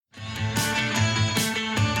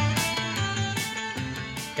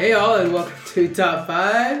Hey all, and welcome to Top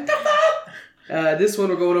 5. This one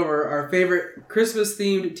we're going over our favorite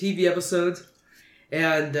Christmas-themed TV episodes.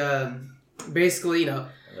 And basically,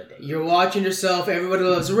 you're watching yourself, everybody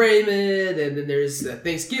loves Raymond, and then there's a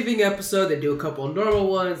Thanksgiving episode, they do a couple of normal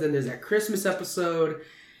ones, then there's that Christmas episode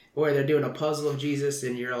where they're doing a puzzle of Jesus,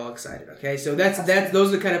 and you're all excited, okay? So those are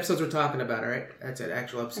the kind of episodes we're talking about, alright? That's an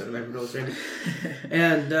actual episode of Everybody Loves Raymond.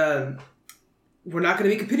 And we're not going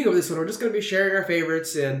to be competing over this one. We're just going to be sharing our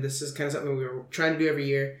favorites, and this is kind of something we were trying to do every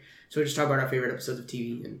year. So we're just talking about our favorite episodes of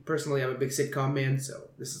TV. And personally, I'm a big sitcom man, so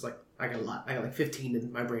this is I got a lot. I got like 15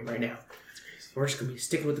 in my brain right now. We're just going to be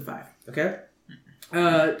sticking with the 5, okay?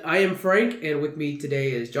 I am Frank, and with me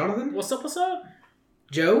today is Jonathan. What's up, what's up?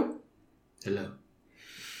 Joe. Hello.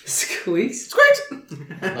 Squeaks. Squeaks!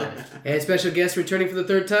 And special guest returning for the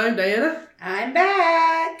 3rd time, Diana. I'm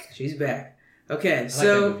back. She's back. Okay,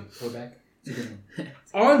 So we're back.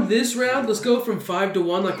 On this round, let's go from 5 to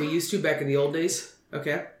 1 like we used to back in the old days.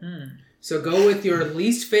 Okay? So go with your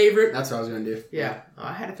least favorite. That's what I was going to do. Yeah. Oh,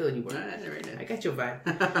 I had a feeling you were. I got your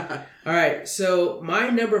vibe. All right. So my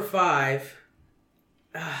number 5.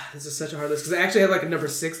 This is such a hard list because I actually have like a number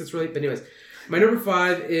 6 that's really. But anyways, my number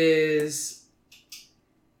 5 is.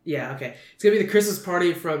 Yeah. Okay. It's gonna be the Christmas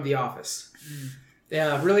party from The Office.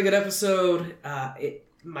 Yeah. Really good episode. They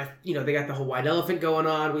got the whole white elephant going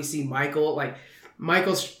on. We see Michael.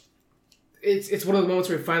 Michael's. It's one of the moments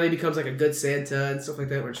where he finally becomes like a good Santa and stuff like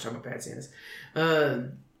that. We're just talking about bad Santas.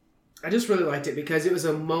 I just really liked it because it was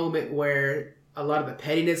a moment where a lot of the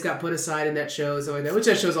pettiness got put aside in that show, stuff like that, which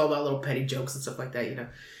that show's all about little petty jokes and stuff like that,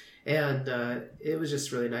 And it was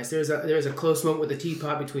just really nice. There was a close moment with the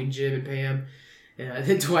teapot between Jim and Pam, and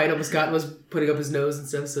then Dwight was putting up his nose and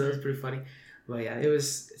stuff, so that was pretty funny. But yeah,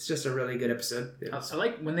 it's just a really good episode. I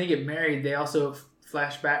like when they get married, they also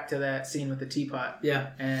flash back to that scene with the teapot.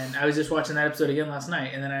 Yeah. And I was just watching that episode again last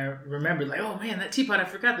night, and then I remembered, oh man, that teapot, I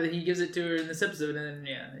forgot that he gives it to her in this episode, and then,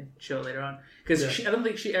 they show it later on. Because I don't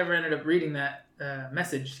think she ever ended up reading that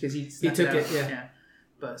message, because he took it, yeah.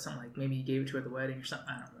 But something like maybe he gave it to her at the wedding or something,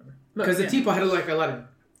 I don't remember. Because the teapot had a lot of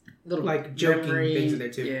little joking things in there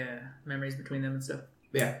too. Yeah, memories between them and stuff.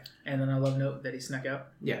 Yeah. And then a love note that he snuck out.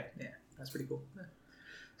 Yeah. Yeah, that's pretty cool.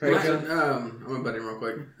 I'm gonna butt in real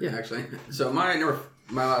quick. Yeah, actually. So my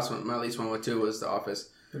least one too was The Office.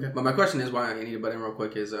 Okay. But my question is, why I need to butt in real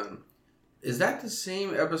quick is that the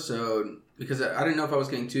same episode? Because I didn't know if I was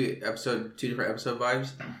getting two different episode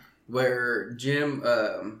vibes, where Jim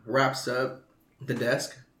wraps up the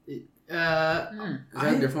desk. Is that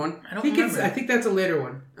a different one? I think that's a later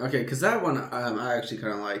one. Okay, because that one I actually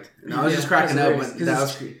kind of liked. And I was just cracking up when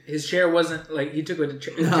his chair wasn't he took a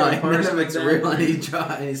chair. No, none of it's real, and he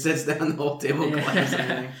sits down, the whole table collapses.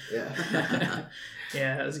 Yeah,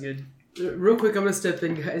 yeah, that was good. Real quick, I'm gonna step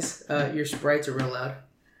in, guys. Your sprites are real loud.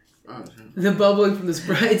 Oh, the bubbling from the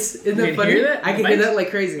sprites. Isn't that funny? Hear that? I can hear that like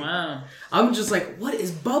crazy. Wow. I'm just like, what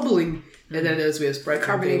is bubbling? And then as we have Sprite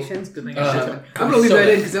carbonations. Good thing I'm going to leave that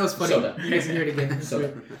in because that was funny. Soda. You guys can hear it again.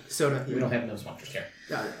 Soda. We don't have no sponsors here.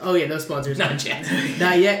 Oh, yeah, no sponsors. Not yet.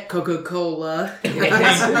 Not yet. Coca-Cola. Wink,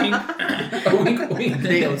 wink.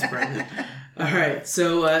 They own Sprite. All right.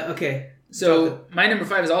 So, okay. So, my number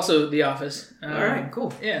 5 is also The Office. All right,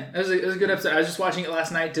 cool. Yeah, it was a good episode. I was just watching it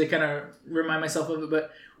last night to kind of remind myself of it.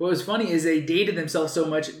 But what was funny is they dated themselves so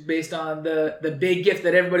much based on the big gift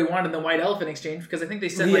that everybody wanted in the white elephant exchange. Because I think they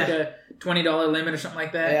set like a $20 limit or something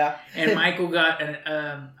like that. Yeah. And Michael got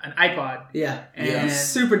an iPod. Yeah. And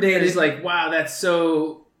super dated. It's like, wow, that's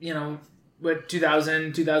so,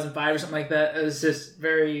 2000, 2005 or something like that. It was just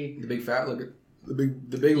very... The big fat look. The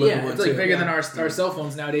big looking one, it's like too. bigger than our cell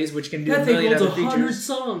phones nowadays, which can do that a million thing other holds 100 features.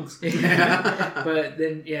 songs. Yeah. But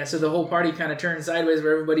then, so the whole party kind of turned sideways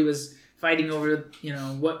where everybody was fighting over,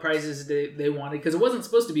 what prizes they wanted. Because it wasn't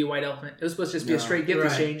supposed to be a white elephant. It was supposed to just be a straight gift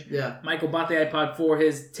exchange. Yeah. Michael bought the iPod for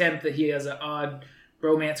his temp that he has an odd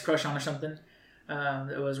romance crush on or something.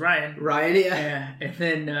 It was Ryan. Yeah. And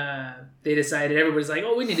then they decided, everybody's like,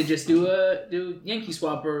 oh, we need to just do Yankee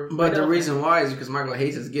swap or... But the reason why is because Michael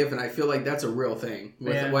hates his gift, and I feel like that's a real thing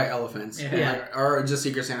with white elephants. Yeah. Or just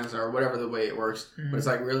Secret Santas or whatever the way it works. Mm-hmm. But it's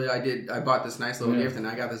like, really, I bought this nice little gift, and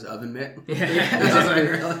I got this oven mitt. Yeah. That's what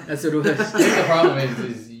it was. I think the problem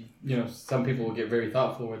is, some people will get very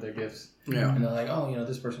thoughtful with their gifts. Yeah. And they're like, oh,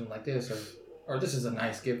 this person would like this, or this is a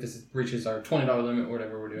nice gift. This reaches our $20 limit,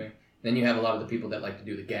 whatever we're doing. Then you have a lot of the people that like to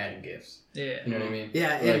do the gag gifts. Yeah. You know what I mean?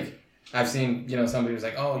 Yeah. Like, I've seen, somebody was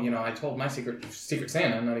like, oh, I told my Secret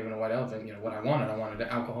Santa, not even a white elephant, what I wanted. I wanted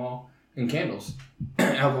alcohol and candles.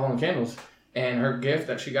 Alcohol and candles. And her gift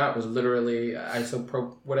that she got was literally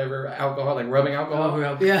isopropyl whatever alcohol, like rubbing alcohol,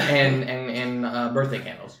 and birthday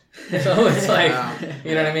candles. So it's like,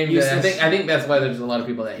 you know what I mean? I think that's why there's a lot of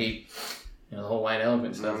people that hate, the whole white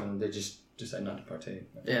elephant stuff, and they just decide not to partake.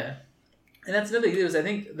 Yeah, and that's another thing is I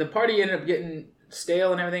think the party ended up getting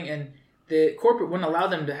stale and everything, and the corporate wouldn't allow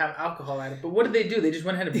them to have alcohol at it. But what did they do? They just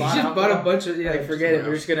went ahead and bought a bunch of forget it.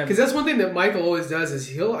 We're just gonna, because that's one thing that Michael always does is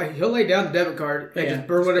he'll lay down the debit card and just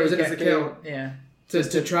burn whatever's in his account. Yeah.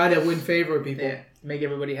 To try to win favor with people. Yeah. Make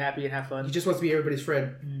everybody happy and have fun. He just wants to be everybody's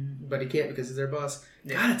friend, but he can't because he's their boss.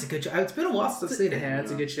 Yeah. God, it's a good show. It's been a while since I've seen it. Yeah,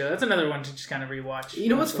 it's a good show. That's another one to just kind of rewatch. You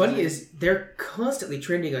know what's funny is they're constantly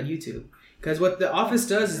trending on YouTube. Because what The Office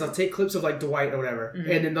does is they'll take clips of like Dwight or whatever,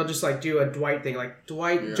 and then they'll just like do a Dwight thing, like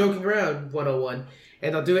Dwight joking around 101.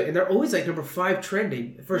 And they'll do it, and they're always like number 5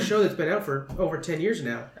 trending for a show that's been out for over 10 years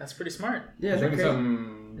now. That's pretty smart. Yeah, I was reading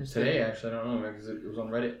something today, actually. I don't know, because it was on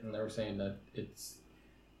Reddit, and they were saying that it's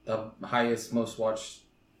the highest, most watched,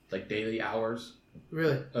 like, daily hours.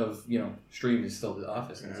 Really? Of, stream is still The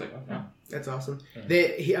Office. And it's like, wow. That's awesome.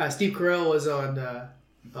 Yeah. Steve Carell was on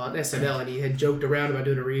SNL, and he had joked around about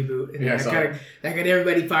doing a reboot. And that got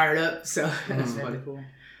everybody fired up, so that's funny. Cool.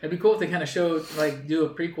 It'd be cool if they kind of showed, like, do a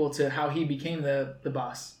prequel to how he became the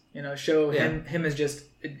boss. Show him as just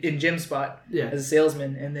in Jim's spot as a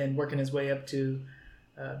salesman, and then working his way up to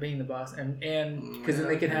being the boss. And because then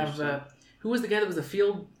they could have who was the guy that was the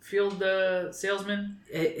field salesman?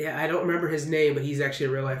 I don't remember his name, but he's actually a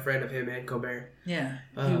real life friend of him and Colbert. Yeah,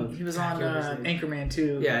 he was on Anchorman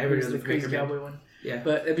too. Yeah, everybody knows the crazy Anchorman. cowboy one. Yeah,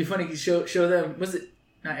 but it'd be funny to show them. Was it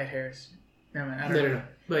not Ed Harris? No, man, I don't know.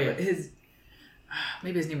 But yeah,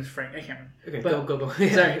 maybe his name was Frank. I can't remember. Okay, go.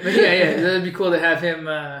 Sorry, but yeah, it'd be cool to have him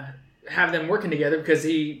have them working together because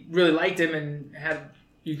he really liked him and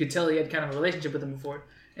you could tell he had kind of a relationship with him before,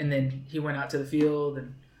 and then he went out to the field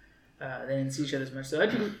and they didn't see each other as much. So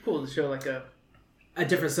that'd be cool to show like a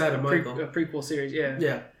different side of Michael, a prequel series.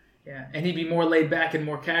 Yeah. Yeah, and he'd be more laid back and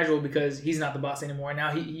more casual because he's not the boss anymore.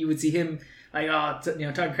 Now you would see him like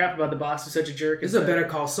talking crap about the boss who's such a jerk. This is a Better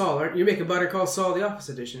Call Saul, aren't you? You're making Better Call Saul the Office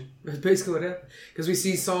edition. That's basically what happened. Because we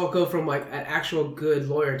see Saul go from like an actual good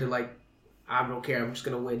lawyer to like, I don't care, I'm just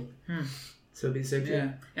gonna win. So it'd be the same thing.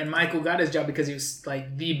 Yeah, and Michael got his job because he was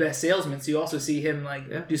like the best salesman. So you also see him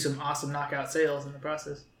like do some awesome knockout sales in the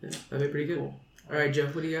process. Yeah, that'd be pretty good. Cool. All right,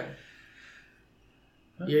 Jeff, what do you got?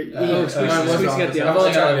 I've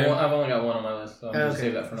only got one on my list, so I'm going to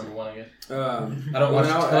save that for number 1, I guess. I don't watch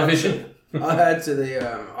television. I'll add to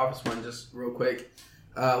the Office one just real quick.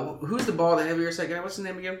 Who's the bald heavier set guy? What's his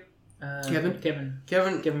name again?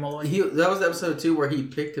 Kevin Malloy. That was episode 2 where he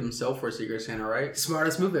picked himself for Secret Santa, right?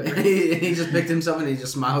 Smartest move ever. He just picked himself and he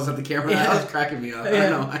just smiles at the camera. Yeah. That was cracking me up. Yeah. I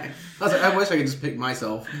know. I was like, I wish I could just pick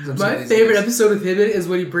myself. My favorite episode with him is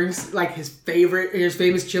when he brings like his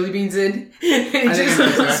famous chili beans in, and he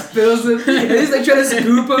just spills them, and he's like trying to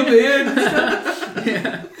scoop them in.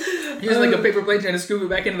 Yeah. He was like a paper plate trying to scoop it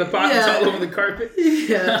back into the pot. It's all over the carpet.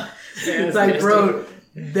 Yeah. It's like, bro,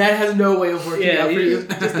 that has no way of working out for you.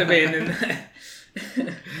 Just abandoned that.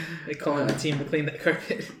 They call in the team to clean that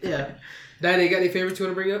carpet. Yeah. Diana, you got any favorites you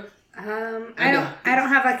want to bring up? I don't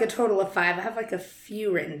have like a total of 5. I have like a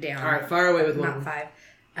few written down. All right, fire away with one. Not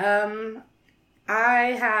 5.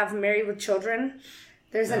 I have Married with Children.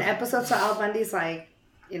 There's an episode so Al Bundy's like,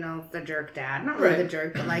 the jerk dad. Not really the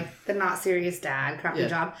jerk, but like the not serious dad, crappy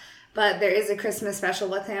job. But there is a Christmas special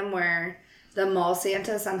with him where the mall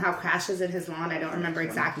Santa somehow crashes in his lawn. I don't remember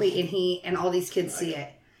exactly. And all these kids see it.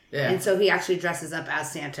 Yeah. And so he actually dresses up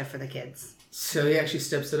as Santa for the kids. So he actually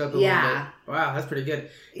steps it up a little bit. Wow, that's pretty good.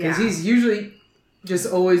 Because he's usually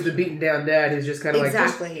just always the beaten down dad who's just kind of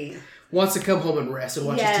like wants to come home and rest and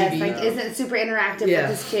watch his TV. Like isn't super interactive with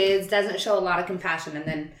his kids, doesn't show a lot of compassion. And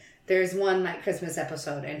then there's one like Christmas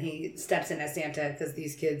episode and he steps in as Santa because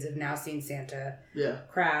these kids have now seen Santa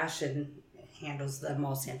crash and handles the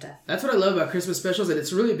mall Santa. That's what I love about Christmas specials, and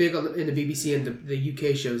it's really big in the BBC and the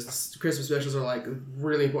UK shows. The Christmas specials are like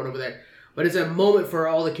really important over there. But it's a moment for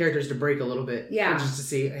all the characters to break a little bit. Yeah. And just to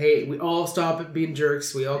see, hey, we all stop being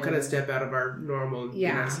jerks. We all kind of step out of our normal.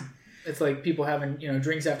 Yeah. It's like people having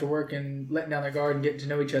drinks after work and letting down their guard and getting to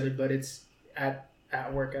know each other, but it's at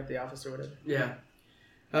work, at the office or whatever. Yeah.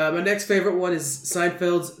 My next favorite one is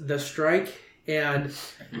Seinfeld's The Strike. And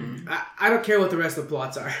I don't care what the rest of the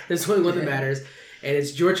plots are. There's only one that matters. And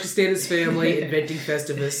it's George Costanza's family inventing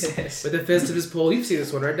Festivus with the Festivus pole. You've seen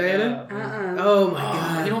this one, right, Diana? Oh, my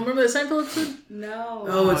God. You don't remember the Seinfeld episode? No.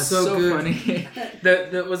 Oh, it's so good. Funny.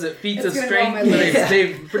 Was it Feats of Strength?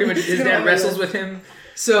 They pretty much, his dad wrestles with him.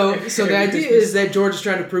 So the idea is that George is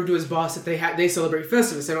trying to prove to his boss that they celebrate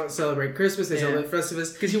Festivus. They don't celebrate Christmas. They celebrate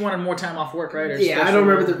Festivus because he wanted more time off work, right? I don't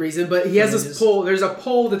remember the reason, but he has this pole. There's a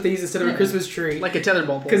pole that they use instead of a Christmas tree, like a tetherball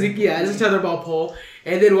pole. Because it's a tetherball pole.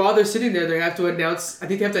 And then while they're sitting there, they have to announce. I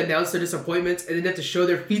think they have to announce their disappointments, and then they have to show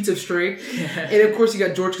their feats of strength. And of course, you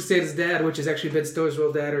got George Costanza's dad, which is actually Ben Stiller's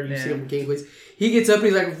real dad, or you see him in Gateways. He gets up and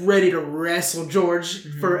he's like ready to wrestle George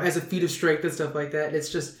as a feat of strength and stuff like that. And it's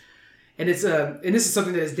just, and it's and this is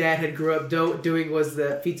something that his dad had grew up doing was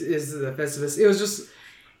the Festivus. It was just.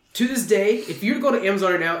 To this day, if you were to go to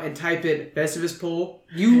Amazon right now and type in Festivus pole,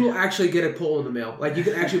 you will actually get a pole in the mail. Like, you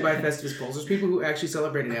can actually buy Festivus poles. There's people who actually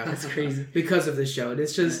celebrate it now. That's crazy. Because of this show. And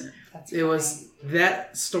it's just, it was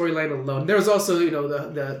that storyline alone. There was also,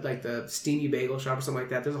 the Steamy Bagel Shop or something like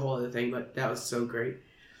that. There's a whole other thing, but that was so great.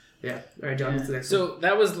 Yeah. All right, John, what's the next one? So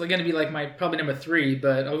that was going to be like my probably number 3,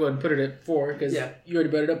 but I'll go ahead and put it at 4 because you already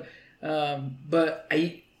brought it up. But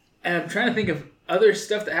I'm trying to think of other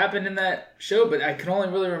stuff that happened in that show, but I can only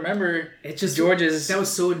really remember George's. That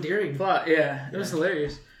was so endearing. Plot, it was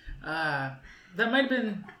hilarious. That might have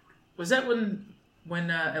been. Was that when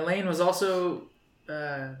Elaine was also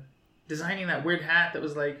designing that weird hat that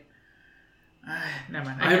was like. Never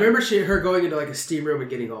mind. I remember her going into like a steam room and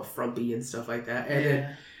getting all frumpy and stuff like that, and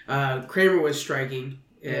then Kramer was striking,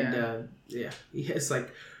 and it's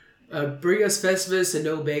like. Bring us Festivus and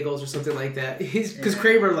no bagels or something like that. Because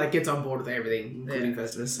Kramer gets on board with everything, including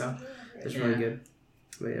Festivus. So it's really good.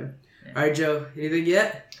 But all right, Joe. Anything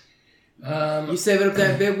yet? You saving up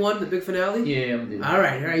that big one, the big finale? Yeah, I'm doing. All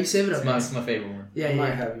right. You saving up? It's my favorite one. I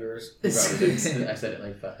might have yours. I said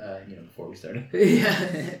it before we started.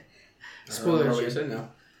 Yeah. Spoilers. You said no.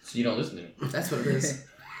 So you don't listen to me. That's what it is.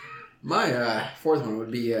 My fourth one would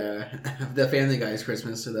be the Family Guy's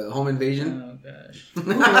Christmas, so the home invasion. Oh, gosh.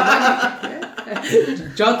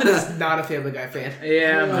 Jonathan is not a Family Guy fan.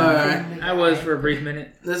 Yeah, I was for a brief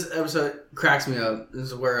minute. This episode cracks me up. This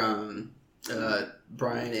is where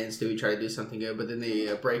Brian and Stewie try to do something good, but then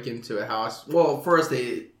they break into a house. Well, first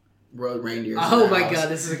they rode reindeers. Oh my god,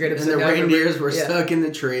 this is a great episode. And the reindeers were stuck in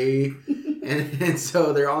the tree, and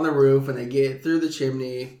so they're on the roof, and they get through the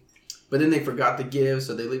chimney. But then they forgot the gifts,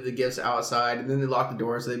 so they leave the gifts outside, and then they lock the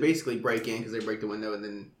door. So they basically break in because they break the window and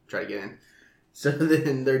then try to get in. So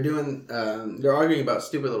then they're doing, they're arguing about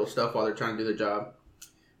stupid little stuff while they're trying to do their job.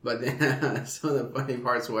 But then some of the funny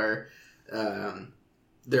parts where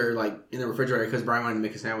they're like in the refrigerator because Brian wanted to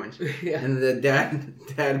make a sandwich, and the dad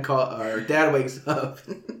wakes up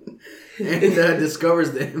and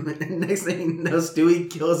discovers them. And next thing you know, Stewie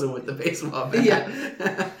kills him with the baseball bat.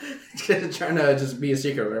 Yeah. Trying to just be a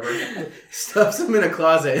secret or whatever. Stuffs him in a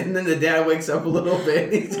closet, and then the dad wakes up a little bit,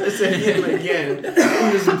 and he's just hitting him again. And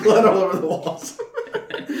there's blood all over the walls.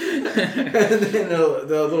 And then the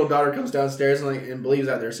little daughter comes downstairs and believes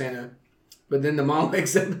that they're Santa. But then the mom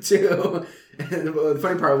wakes up too. And the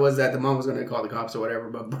funny part was that the mom was going to call the cops or whatever,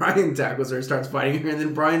 but Brian tackles her and starts fighting her, and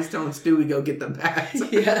then Brian's telling Stewie go get the bat.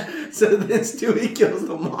 Yeah. So then Stewie kills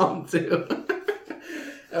the mom too.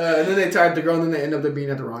 And then they tied the girl, and then they end up being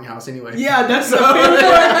at the wrong house anyway. Yeah, that's the favorite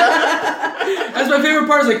part. That's my favorite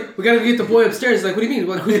part. Is like, we gotta get the boy upstairs. It's like, what do you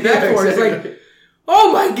mean? Who's it back for? It's like,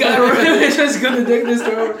 oh my god, we're just gonna dig this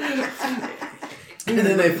door. And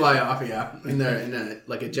then they fly off, in a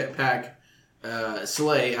jetpack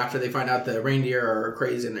sleigh after they find out the reindeer are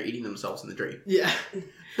crazy and they're eating themselves in the tree. Yeah.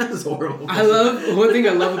 That's horrible. One thing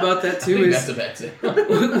I love about that too is that's it.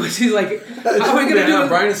 Which he's like, how are we gonna do it?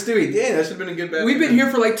 Brian and Stewie. Yeah, that should have been a good bet. We've been here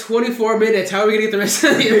for like 24 minutes. How are we gonna get the rest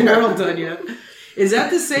of the world done yet? Is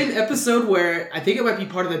that the same episode where I think it might be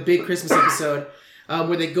part of the big Christmas episode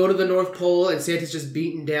where they go to the North Pole and Santa's just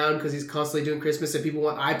beaten down because he's constantly doing Christmas and people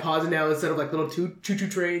want iPods now instead of like little choo-choo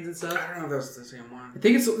trains and stuff? I don't know if that's the same one. I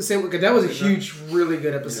think it's the same one because that was a huge, really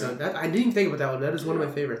good episode. I didn't even think about that one. That is one of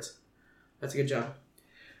my favorites. That's a good job.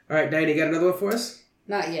 All right, Diane, you got another one for us?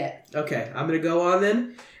 Not yet. Okay, I'm going to go on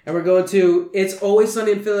then. And we're going to It's Always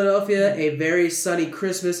Sunny in Philadelphia, A Very Sunny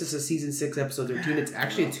Christmas. This is season 6, episode 13. It's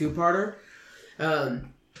actually a two-parter.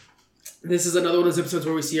 This is another one of those episodes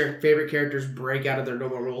where we see our favorite characters break out of their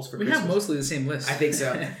normal roles for Christmas. We have mostly the same list. I think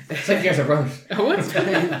so. It's like you guys are brothers. Oh, what?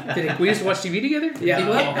 We used to watch TV together? Yeah.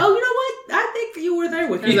 Oh, you know what? I think you were there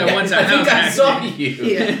with me. That one time. I think I saw you.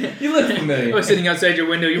 Yeah. You look familiar. I was sitting outside your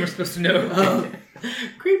window. You were supposed to know.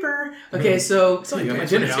 Creeper. Okay, so you got my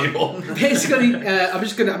dinner table. Basically,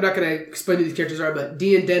 I'm not gonna explain who these characters are, but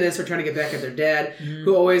Dee and Dennis are trying to get back at their dad,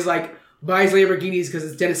 who always buys Lamborghinis because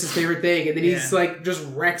it's Dennis's favorite thing, and then he's like just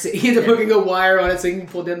wrecks it. He ends up hooking a wire on it so he can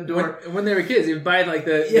pull down the door. When they were kids, he would buy like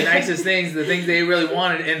the nicest things, the things they really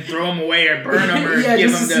wanted, and throw them away or burn them or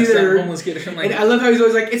give them to some homeless kid or something like that. I love how he's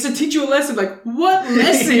always like, "It's to teach you a lesson." Like, what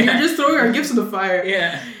lesson? You're just throwing our gifts in the fire.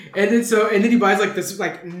 Yeah. And then he buys like this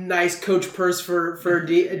like nice Coach purse for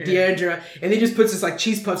Deandra, and he just puts this like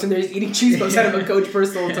cheese puffs in there. He's eating cheese puffs out of a Coach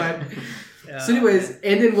purse the whole time. So anyways,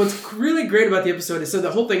 and then what's really great about the episode is so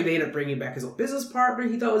the whole thing they end up bringing back his old business partner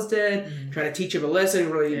he thought was dead, trying to teach him a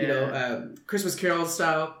lesson, really Christmas Carol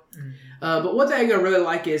style. But one thing I really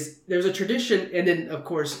like is there's a tradition, and then of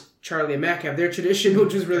course Charlie and Mac have their tradition,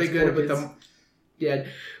 which was really good with them. Yeah,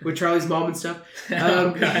 with Charlie's mom and stuff.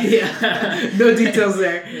 No details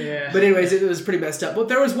there. Yeah. But anyways, it was pretty messed up. But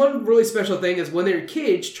there was one really special thing is when they were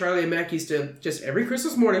kids, Charlie and Mac used to just every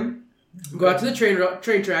Christmas morning go out to the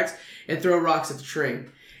train tracks and throw rocks at the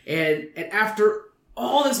train. And after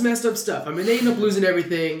all this messed up stuff, I mean, they end up losing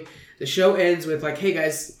everything. The show ends with like, hey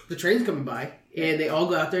guys, the train's coming by. And they all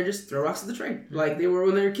go out there and just throw rocks at the train. Like they were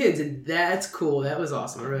when they were kids. And that's cool. That was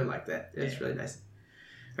awesome. I really liked that. It was really nice.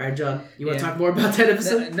 All right, John, you want to talk more about that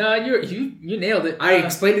episode? No, you nailed it. I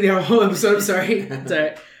explained the whole episode. I'm sorry. It's all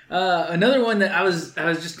right. Another one that I was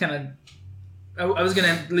just kind of... I was going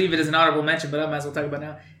to leave it as an honorable mention, but I might as well talk about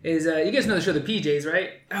now. Is you guys know the show The PJs,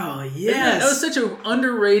 right? Oh, yes. That was such an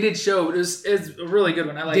underrated show. It's a really good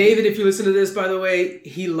one. I like David, if you listen to this, by the way,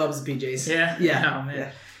 he loves PJs. Yeah? Yeah. Oh,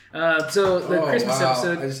 man. Yeah. So the Christmas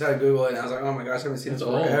episode... I just had to Google it, and I was like, oh my gosh, I haven't seen this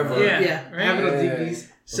forever. Yeah. Right? I have it on DVDs.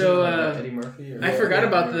 So Eddie Murphy I forgot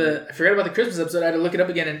about the Christmas episode. I had to look it up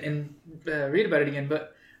again and read about it again.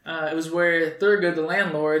 But it was where Thurgood, the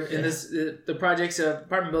landlord in the project's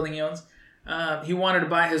apartment building he owns, he wanted to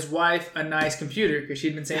buy his wife a nice computer because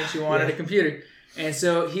she'd been saying she wanted a computer, and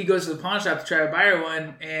so he goes to the pawn shop to try to buy her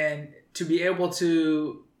one. And to be able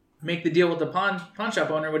to make the deal with the pawn shop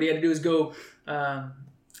owner, what he had to do is go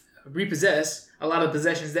repossess a lot of the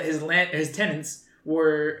possessions that his tenants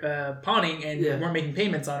were pawning and weren't making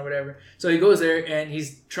payments on or whatever. So he goes there and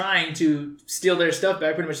he's trying to steal their stuff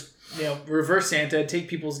back, pretty much, reverse Santa, take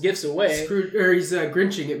people's gifts away. He's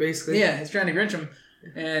grinching it, basically. Yeah, he's trying to grinch them.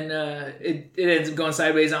 And it ends up going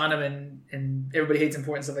sideways on him, and everybody hates him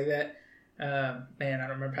for it and stuff like that. Man, I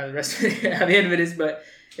don't remember how the end of it is, but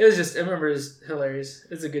it was just, I remember it was hilarious.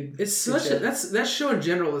 It's a good... It's such a... that show in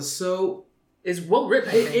general is so... It's well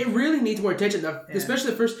written. It really needs more attention. Now,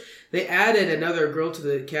 especially the first... They added another girl to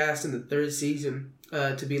the cast in the third season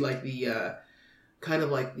to be like the... kind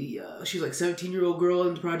of like the... she's like 17-year-old girl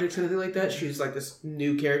in the project, kind of thing like that. She's like this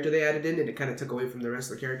new character they added in, and it kind of took away from the rest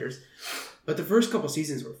of the characters. But the first couple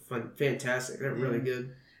seasons were fantastic. They're really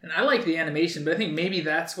good. And I like the animation, but I think maybe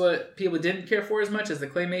that's what people didn't care for as much as the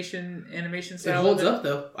claymation animation style. It holds up,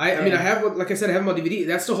 though. I mean, I have, like I said, I have them on DVD.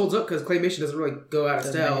 That still holds up because claymation doesn't really go out of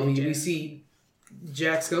style. I mean, we see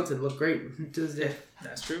Jack Skellington look great to this day.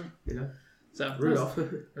 That's true. So Rudolph.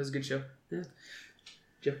 It was a good show. Yeah.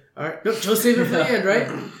 Joe. All right. Nope, Joe saved it for the end, right?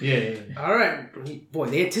 Yeah. All right. Boy,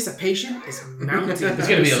 the anticipation is mounting. It's going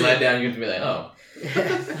to be a letdown. You're going to be like, oh.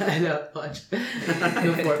 I know. Watch. Go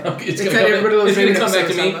for it. Okay, it's going to come back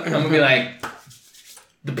to me. I'm going to be like,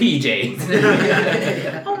 the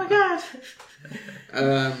PJ. Oh my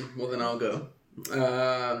god. Well, then I'll go.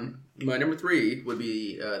 My number 3 would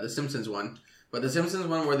be the Simpsons one. But the Simpsons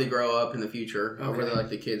one where they grow up in the future, or where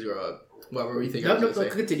the kids grow up. What were you thinking? No,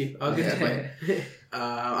 continue. I'll get to it.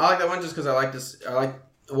 I like that one just because I like this.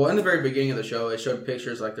 Well, in the very beginning of the show, it showed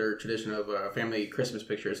pictures like their tradition of family Christmas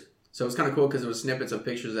pictures. So it was kind of cool because it was snippets of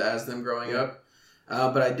pictures as them growing up.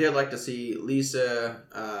 But I did like to see Lisa,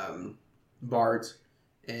 Bart,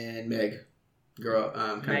 and Meg grow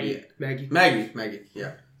up. Maggie.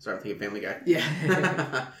 Yeah. Sorry, I'm thinking Family Guy.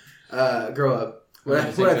 Yeah. Grow up. What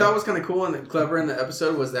I thought was kind of cool and clever in the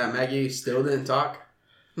episode was that Maggie still didn't talk.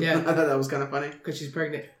 Yeah. I thought that was kind of funny. Because she's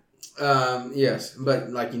pregnant. Yes,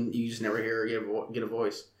 but like you just never hear her get a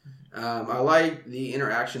voice. I like the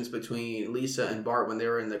interactions between Lisa and Bart when they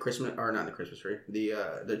were in the Christmas, or not the Christmas tree,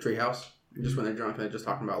 the tree house. Just when they're drunk and they're just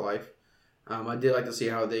talking about life. I did like to see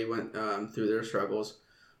how they went through their struggles.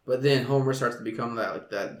 But then Homer starts to become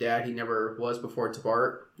that dad he never was before to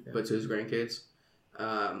Bart, but to his grandkids.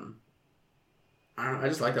 I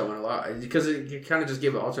just like that one a lot because it kind of just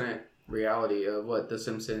gave an alternate reality of what the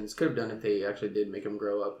Simpsons could have done if they actually did make them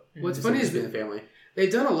grow up. What's funny is in the family.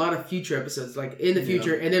 They've done a lot of future episodes, like in the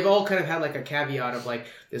future, and they've all kind of had like a caveat of like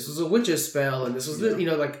this was a witch's spell and this was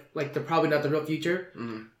like they're probably not the real future.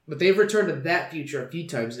 Mm-hmm. But they've returned to that future a few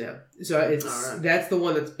times now. So that's the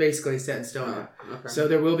one that's basically set in stone now. Okay. So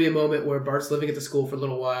there will be a moment where Bart's living at the school for a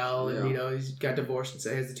little while, and he's got divorced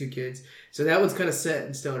and has the 2 kids. So that one's kind of set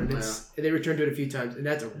in stone, and they returned to it a few times, and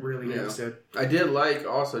that's a really good episode. I did like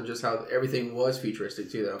also just how everything was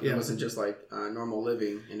futuristic too, though. Yeah. It wasn't just like normal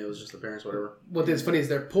living, and it was just the parents, whatever. What's funny is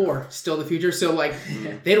they're poor still in the future, so like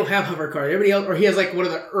they don't have hover cars. Everybody else, or he has like one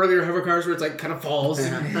of the earlier hover cars where it's like kind of falls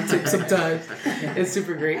sometimes. It's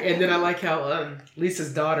super great, and then I like how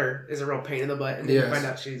Lisa's daughter is a real pain in the butt, and then you find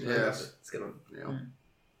out she's really it's good one. Yeah.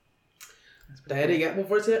 Diana, you got one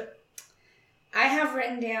for us yet? I have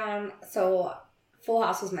written down, so Full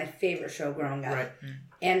House was my favorite show growing up. Right.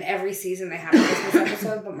 And every season they have a Christmas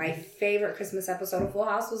episode, but my favorite Christmas episode of Full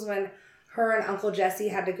House was when her and Uncle Jesse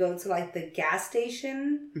had to go to like the gas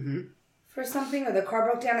station for something, or the car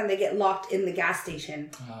broke down and they get locked in the gas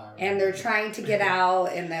station. And they're trying to get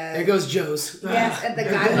out, and there goes Joe's. Yes, and the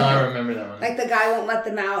guy I remember that one. Like the guy won't let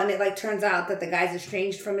them out, and it like turns out that the guy's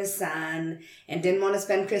estranged from his son and didn't want to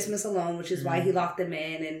spend Christmas alone, which is why he locked them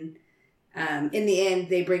in. And in the end,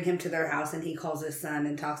 they bring him to their house, and he calls his son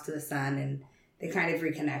and talks to his son, and they kind of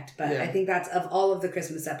reconnect. But I think that's, of all of the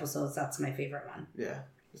Christmas episodes, that's my favorite one. Yeah.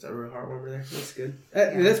 Is that a real heartwarmer there? That's good.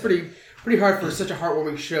 That's pretty hard for such a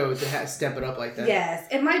heartwarming show to step it up like that. Yes.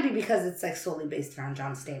 It might be because it's like solely based around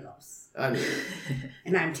John Stamos. I mean,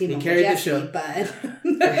 and I'm Team Uncle Jesse, but...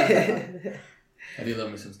 I do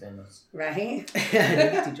love me some Stamos. Right?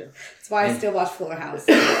 That's why I still watch Fuller House.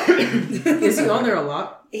 Is he on there a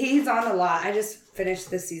lot? He's on a lot. I just finished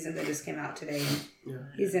this season that just came out today.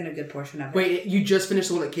 He's in a good portion of it. Wait, you just finished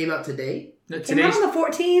the one that came out today? Came out on the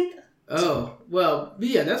 14th. Oh, well,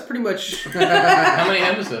 yeah, that's pretty much... How many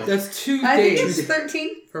episodes? That's 2 days. I think it's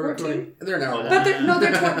 13, 14. They're an hour long. But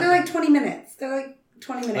they're like 20 minutes. They're like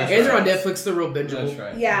 20 minutes. And they're on Netflix. They're real bingeable. That's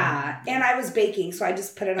right. Yeah, and I was baking, so I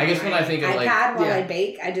just put it on my iPad while I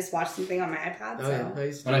bake. I just watch something on my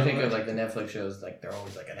iPad. When I think of like the Netflix shows, like they're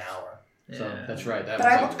always like an hour. So that's right. But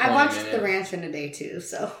I watched The Ranch in a day too,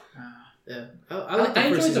 so... Yeah, I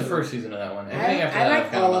enjoyed the first season of that one. I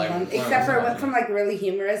like all of them, except for it went from like really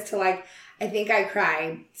humorous to like, I think I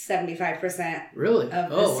cried 75% really of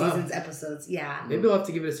the season's episodes. Yeah, maybe I'll have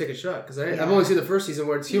to give it a second shot because I've only seen the first season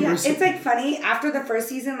where it's humorous. Yeah, it's like funny after the first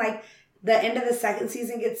season, like the end of the second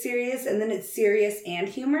season gets serious, and then it's serious and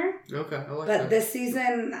humor. Okay, I like that. But this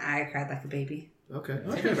season, I cried like a baby. Okay,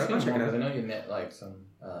 I'll check it out. I know you met like some,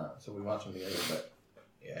 so we watched them together, but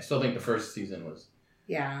yeah, I still think the first season was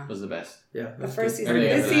the best. Yeah, the first season.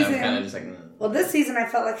 This season, kind of just like, this season I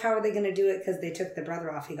felt like, how are they going to do it? Because they took the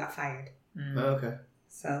brother off. He got fired. Oh, okay.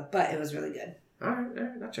 So, but it was really good. All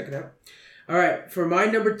right, I'll check it out. All right, for my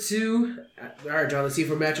number 2. All right, John. Let's see if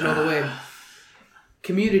we're matching all the way.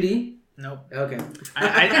 Community. Nope. Okay.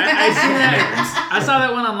 I saw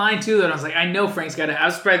that one online too, though, and I was like, I know Frank's got it. I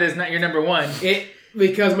was surprised that's not your number 1.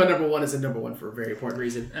 Because my number 1 is a number 1 for a very important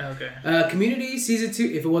reason. Oh, okay. Community season 2.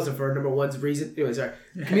 If it wasn't for number 1's reason, anyway, sorry.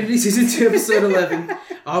 Community season 2, episode 11.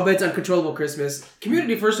 All Beds Uncontrollable Christmas.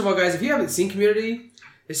 Community. First of all, guys, if you haven't seen Community,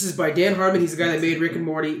 this is by Dan Harmon. He's the guy that made Rick and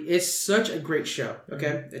Morty. It's such a great show.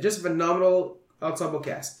 Okay, just a phenomenal ensemble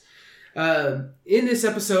cast. In this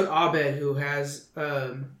episode, Abed, who has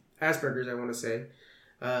Asperger's, I want to say.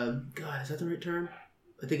 God, is that the right term?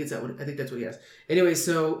 I think it's that one. I think that's what he has. Anyway,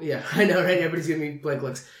 so yeah, I know, right? Everybody's giving me blank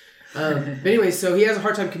looks. But anyway, so he has a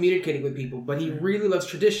hard time communicating with people, but he really loves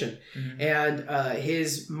tradition. And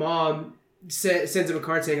his mom sends him a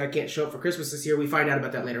card saying, "I can't show up for Christmas this year." We find out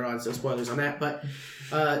about that later on, so spoilers on that. But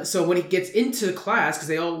so when he gets into class, because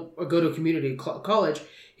they all go to a community college,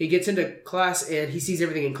 he gets into class and he sees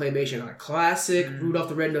everything in claymation, like classic Rudolph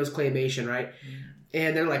the Red-Nosed claymation, right?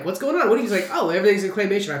 And they're like, "What's going on?" He's like, "Oh, everything's in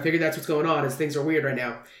claymation. I figured that's what's going on, as things are weird right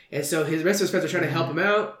now." And so his rest of his friends are trying to help him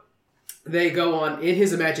out. They go on, in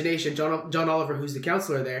his imagination, John Oliver, who's the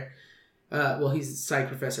counselor there, he's the psych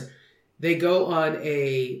professor. They go on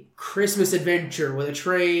a Christmas adventure with a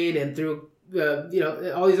train and through,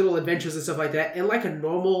 all these little adventures and stuff like that. And like a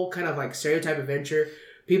normal kind of like stereotype adventure,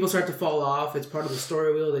 people start to fall off. It's part of the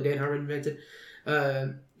story wheel that Dan Harmon invented.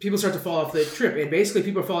 People start to fall off the trip. And basically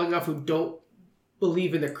people are falling off who don't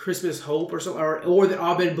believe in the Christmas hope or something, or that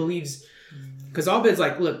Abed believes, because Abed's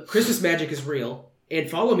like, look, Christmas magic is real, and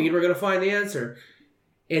follow me and we're going to find the answer.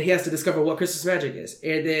 And he has to discover what Christmas magic is.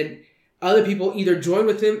 And then other people either join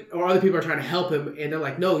with him or other people are trying to help him, and they're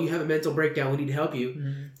like, no, you have a mental breakdown, we need to help you.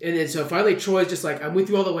 And then so finally Troy's just like, I'm with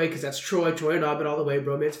you all the way, because that's Troy and Abed all the way,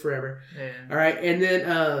 bromance forever. All right. And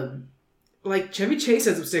then Chevy Chase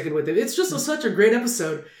ends up sticking with him. It's just such a great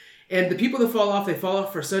episode. And the people that fall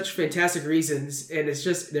off for such fantastic reasons, and it's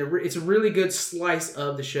a really good slice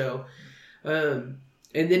of the show.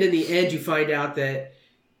 And then in the end, you find out that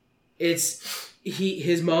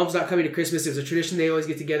his mom's not coming to Christmas. It was a tradition they always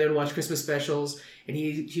get together and watch Christmas specials, and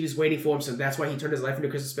he was waiting for him, so that's why he turned his life into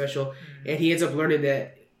a Christmas special. And he ends up learning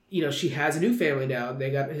that she has a new family now.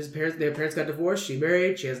 Their parents got divorced. She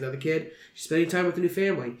married. She has another kid. She's spending time with the new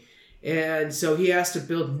family, and so he has to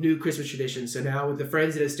build new Christmas traditions. So now with the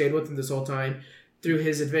friends that have stayed with him this whole time, through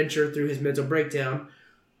his adventure, through his mental breakdown,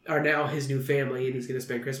 are now his new family, and he's going to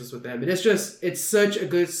spend Christmas with them. And it's such a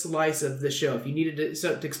good slice of the show. If you needed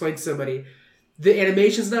to explain to somebody, the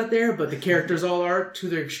animation's not there, but the characters all are to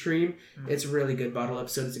their extreme. It's a really good bottle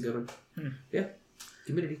episode. It's a good one. Yeah.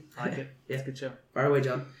 Community. I like it. Yeah. It's a good show. Fire away,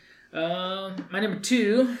 John. My number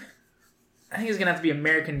 2, I think it's going to have to be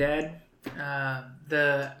American Dad.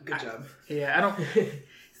 Good job. Yeah, I don't...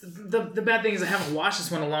 The bad thing is I haven't watched this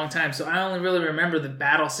one in a long time, so I only really remember the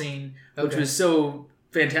battle scene, which was so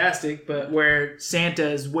fantastic, but where Santa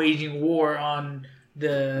is waging war on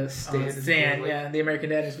the American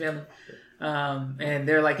Dad and his family. And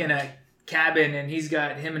they're like in a cabin, and he's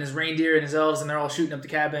got him and his reindeer and his elves, and they're all shooting up the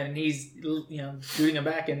cabin, and he's shooting them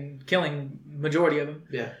back and killing majority of them.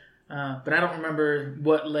 Yeah. But I don't remember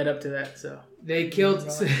what led up to that, so... They killed...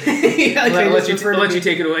 I'll let you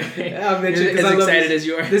take it away. I'll mention as excited as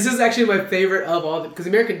you are. This is actually my favorite of all... Because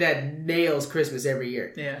American Dad nails Christmas every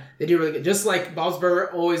year. Yeah. They do really good. Just like Bob's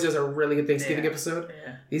Burger always does a really good Thanksgiving episode.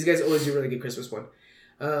 Yeah. These guys always do a really good Christmas one.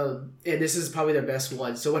 And this is probably their best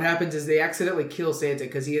one. So what happens is they accidentally kill Santa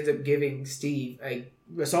because he ends up giving Steve a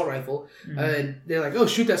assault rifle. And they're like, oh,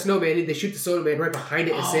 shoot that snowman. And they shoot the snowman right behind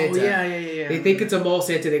it is Santa. Yeah. They think it's a mall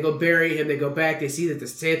Santa. They go bury him. They go back. They see that the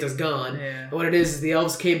Santa's gone. Yeah. And what it is the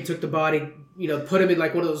elves came, took the body, put him in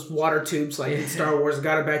like one of those water tubes like in Star Wars,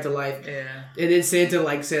 got him back to life. Yeah. And then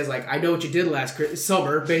Santa says I know what you did last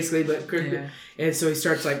summer, basically, but and so he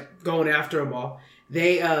starts going after them all.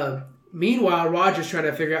 Meanwhile, Roger's trying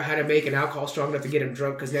to figure out how to make an alcohol strong enough to get him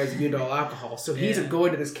drunk because now he's immune to all alcohol. So he's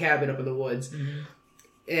going to this cabin up in the woods,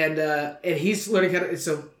 and he's learning how to.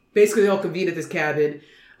 So basically, they all convene at this cabin.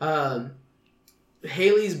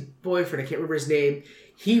 Haley's boyfriend, I can't remember his name.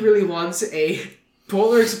 He really wants a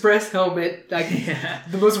Polar Express helmet,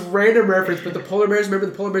 the most random reference. But the polar bears, remember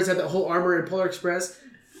the polar bears had that whole armor in Polar Express.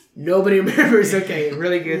 Nobody remembers. Okay,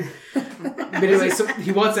 really good. But anyway, so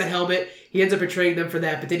he wants that helmet. He ends up betraying them for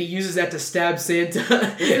that, but then he uses that to stab Santa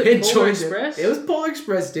and Polar Express? It was Polar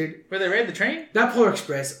Express, dude. Where they raid the train? Not Polar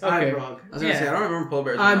Express. Okay. I'm wrong. I was going to say, I don't remember polar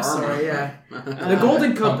bears. I'm sorry, yeah. The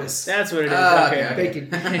Golden Compass. That's what it is. Okay. Thank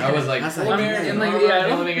you. I was like, Polar bears. I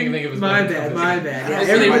don't think I can think of it. My bad.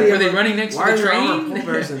 Yeah. Were they running next to the train? Polar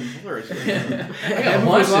bears and polar express. I got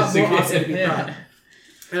one awesome to be proud.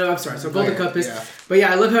 No, I'm sorry. So Golden Compass. Yeah. But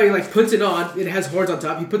yeah, I love how he puts it on. It has horns on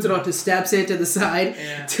top. He puts it on to stab Santa in the side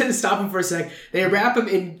to stop him for a sec. They wrap him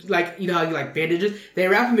in how you bandages. They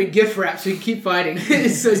wrap him in gift wrap so he can keep fighting.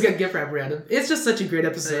 So he's got gift wrap around him. It's just such a great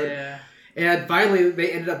episode. Yeah. And finally,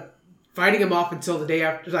 they ended up fighting him off until the day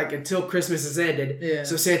after, until Christmas is ended. Yeah.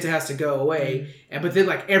 So Santa has to go away. But then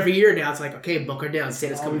every year now, it's okay, bunker down.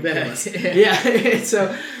 Santa's coming back. Yeah.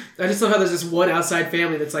 So I just love how there's this one outside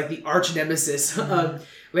family that's the arch nemesis.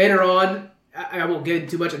 Later on, I won't get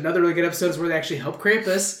into too much. Another really good episode is where they actually help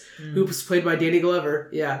Krampus, who was played by Danny Glover.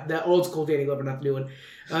 Yeah, that old school Danny Glover, not the new one.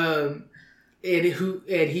 And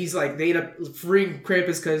he's they end up freeing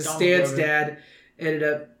Krampus because Stan's dad ended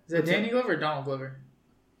up. Is that Danny Glover or Donald Glover?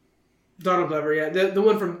 Donald Glover, yeah, the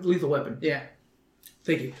one from Lethal Weapon. Yeah,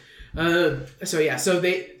 thank you. So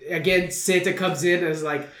they again, Santa comes in as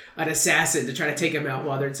an assassin to try to take him out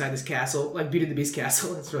while they're inside this castle, Beauty and the Beast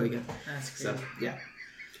castle. It's really good. That's great. So yeah.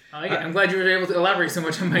 I'm glad you were able to elaborate so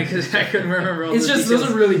much on Mike because I couldn't remember all It's just details.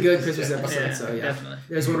 Those are really good Christmas episodes. Yeah, so yeah, definitely.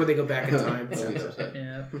 There's one where they go back in time.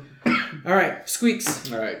 Yeah. All right,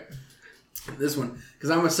 Squeaks. All right, this one because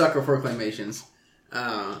I'm a sucker for claimations.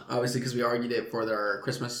 Obviously, because we argued it for their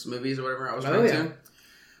Christmas movies or whatever I was trying to.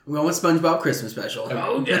 I'm going with SpongeBob Christmas Special.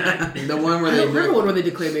 Oh, God. The one where I remember one where they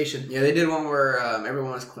did claymation. Yeah, they did one where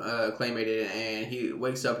everyone was claymated, and he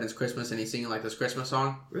wakes up and it's Christmas, and he's singing this Christmas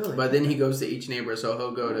song. Really? But then he goes to each neighbor, so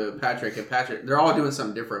he'll go to Patrick, and Patrick, they're all doing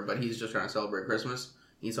something different, but he's just trying to celebrate Christmas.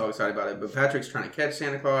 He's all excited about it. But Patrick's trying to catch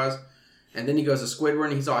Santa Claus, and then he goes to Squidward,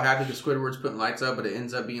 and he's all happy because Squidward's putting lights up, but it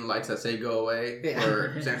ends up being lights that say go away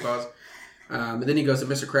for Santa Claus. But then he goes to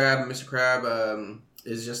Mr. Crab, and Mr. Crab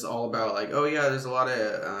is just all about oh yeah, there's a lot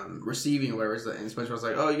of receiving or whatever. And SpongeBob's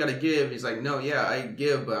oh, you gotta give. He's no, yeah, I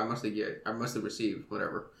give, but I mostly receive,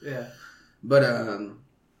 whatever. Yeah. But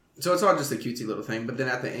so it's all just a cutesy little thing. But then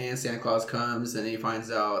at the end, Santa Claus comes and he finds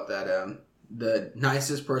out that the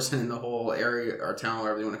nicest person in the whole area or town,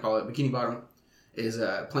 whatever you want to call it, Bikini Bottom, is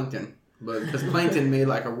Plankton. But because Plankton made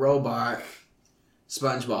a robot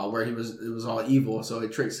SpongeBob, where it was all evil, so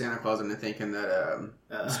it tricked Santa Claus into thinking that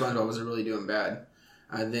SpongeBob wasn't really doing bad.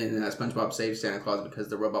 And then SpongeBob saved Santa Claus because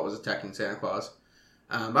the robot was attacking Santa Claus.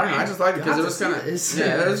 But I don't know, I just liked it because it was kind of it was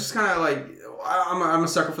just kind of like I'm a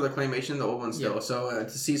sucker for the claymation, the old one still. Yeah. So to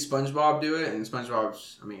see SpongeBob do it, and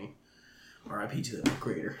SpongeBob's, I mean, R.I.P. to the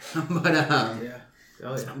creator. But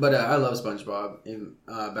but I love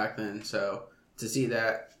SpongeBob back then. So to see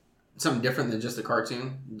that something different than just a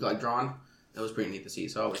cartoon like drawn, that was pretty neat to see.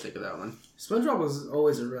 So I always think of that one. SpongeBob was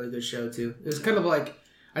always a really good show too. It was kind of like,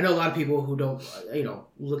 I know a lot of people who don't,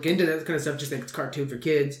 look into that kind of stuff, just think it's cartoon for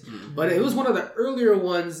kids. Mm-hmm. But it was one of the earlier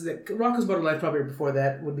ones that Rocko's Modern Life probably before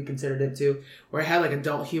that would be considered it too, where it had like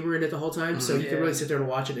adult humor in it the whole time, so you could really sit there and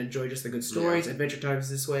watch it and enjoy just the good stories. Adventure Time's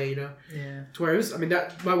this way, Yeah. To where it was, one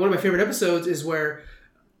of my favorite episodes is where,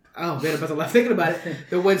 oh man, I'm about to laugh thinking about it.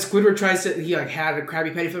 That when Squidward tries to, he had a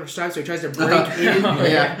Krabby Patty for the first time, so he tries to break in.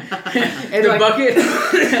 And the bucket,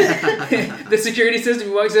 the security system,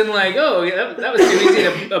 he walks in like, that was too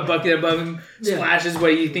easy. A bucket above him splashes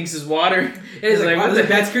what he thinks is water. And he's like, what's a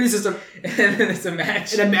bad security system? And then it's a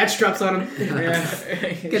match. And a match drops on him.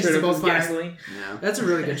 Gets the most gasoline. Yeah. That's a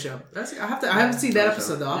really good show. I haven't seen that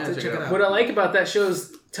episode though. I'll have to check it out. What I like about that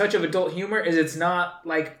show's touch of adult humor is it's not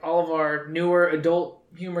like all of our newer adult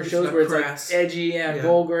humor shows where it's like edgy and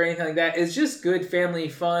vulgar or anything like that. It's just good family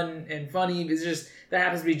fun and funny. It's just that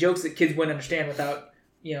happens to be jokes that kids wouldn't understand without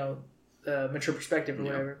mature perspective or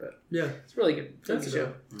whatever. But it's really good. It's a good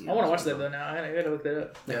show. I want to watch that though now. I gotta look that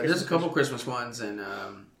up. Yeah, there's a couple Christmas ones, and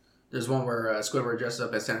there's one where Squidward dresses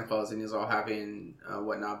up as Santa Claus and he's all happy and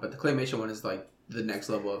whatnot. But the claymation one is like the next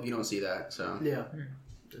level of, you don't see that. So it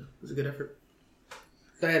was a good effort.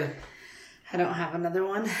 Diana. I don't have another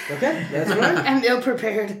one. Okay, that's right. I'm ill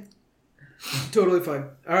prepared. Totally fine.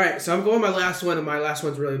 All right, so I'm going my last one, and my last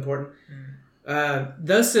one's really important.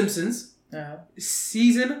 The Simpsons,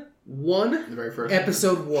 season 1, the very first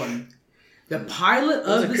episode 1. The pilot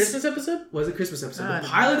of the Christmas episode? Was a Christmas episode. The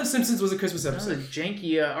pilot of Simpsons was a Christmas episode. That was a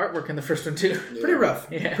janky artwork in the first one too. Yeah. Pretty rough.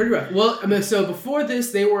 Yeah. Pretty rough. Well, so before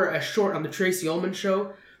this, they were a short on the Tracy Ullman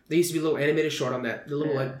show. They used to be a little animated short on that. The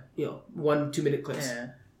little 1-2 minute clips. Yeah.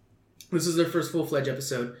 This was their first full-fledged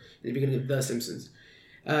episode in the beginning of The Simpsons.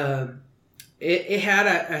 It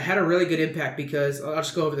had a really good impact because, I'll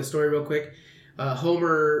just go over the story real quick.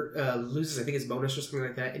 Homer loses, I think, his bonus or something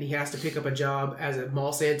like that, and he has to pick up a job as a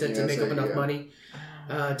mall Santa to make up enough money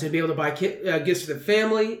to be able to buy gifts for the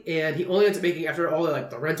family. And he only ends up making, after all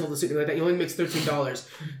the rental, the suit, and like that, he only makes $13.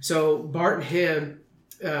 So Bart and him,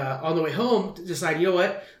 on the way home, decide, you know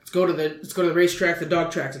what? Let's go to the racetrack, the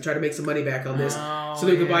dog tracks, and try to make some money back on this, so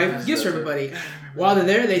they can buy gifts for everybody. While they're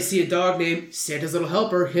there, they see a dog named Santa's Little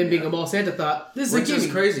Helper. Him being a mall Santa thought, this is Which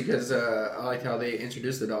is crazy because I like how they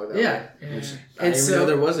introduced the dog that way. Which I didn't even know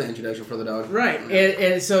there was an introduction for the dog. Right,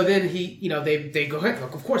 and so then they go, heck,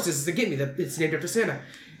 look, of course this is the Gimme. It's named after Santa.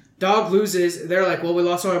 Dog loses. They're like, well, we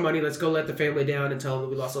lost all our money. Let's go let the family down and tell them that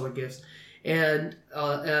we lost all the gifts. And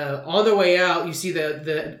on their way out, you see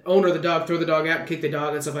the owner of the dog throw the dog out and kick the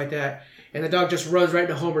dog and stuff like that. And the dog just runs right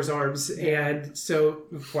into Homer's arms. And so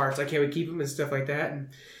Bart's like, can't we keep him and stuff like that? And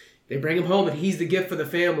they bring him home, and he's the gift for the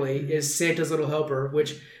family, is Santa's Little Helper,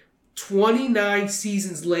 which 29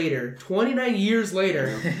 seasons later, 29 years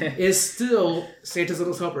later, is still Santa's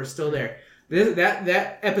Little Helper is still there.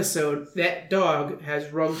 That episode, that dog has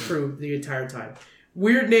rung true the entire time.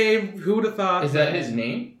 Weird name. Who would have thought? Is that his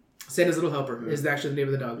name? Santa's Little Helper is actually the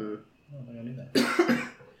name of the dog. I don't think I knew that.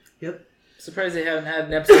 Yep. Surprised they haven't had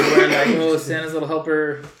an episode where Santa's Little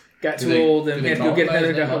Helper got too old and had to go get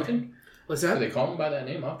another dog. What's that? Do they call him by that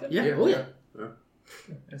name often? Yeah. Yeah.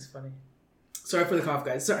 That's funny. Sorry for the cough,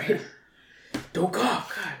 guys. Sorry. Don't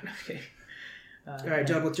cough. God. Okay. All right,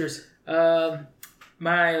 John, what's yours?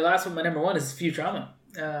 My last one, my number one, is Futurama.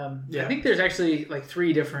 I think there's actually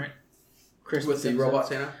 3 different Christmas with the episodes. Robot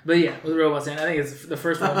Santa. But yeah, with the Robot Santa, I think it's the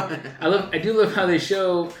first one. I do love how they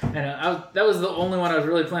show, and that was the only one I was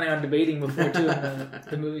really planning on debating before too in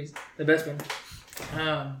the movies, the best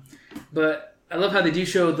one. But I love how they do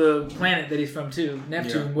show the planet that he's from too,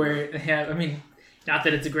 Neptune, where they have. I mean, not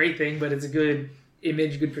that it's a great thing, but it's a good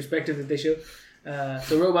image, good perspective that they show.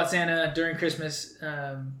 So Robot Santa during Christmas,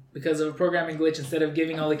 because of a programming glitch, instead of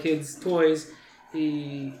giving all the kids toys,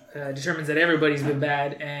 he determines that everybody's been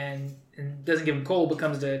bad and doesn't give them coal, but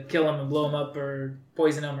comes to kill them and blow them up or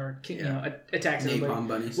poison them or attacks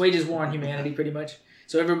everybody. Wages war on humanity pretty much.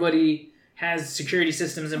 So everybody has security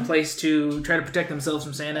systems in place to try to protect themselves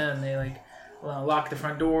from Santa, and they lock the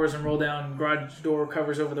front doors and roll down garage door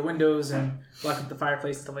covers over the windows and lock up the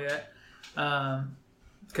fireplace and stuff like that.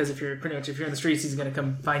 Because if you're in the streets, he's going to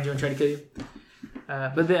come find you and try to kill you.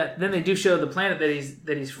 But then they do show the planet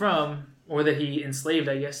that he's from, or that he enslaved,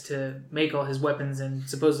 I guess, to make all his weapons and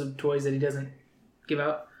supposed toys that he doesn't give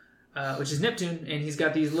out, which is Neptune, and he's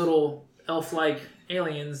got these little elf-like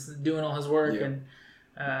aliens doing all his work, and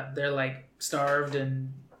they're like starved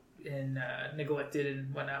and neglected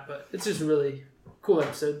and whatnot. But it's just a really cool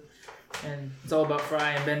episode, and it's all about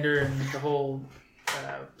Fry and Bender and the whole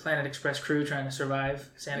Planet Express crew trying to survive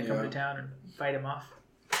Santa coming to town and fight him off.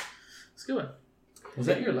 It's a good one. Was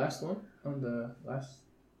that your last one on the last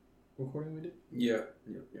recording we did? Yeah.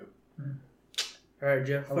 All right,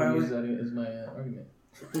 Jeff. I would use that as my argument.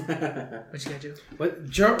 What you got, Joe? What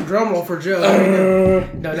drum roll for Joe?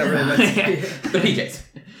 No, not really. The PJs.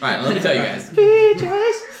 All right, let me tell you guys.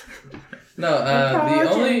 PJs. No,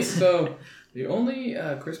 the only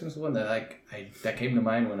Christmas one that that came to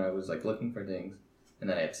mind when I was like looking for things and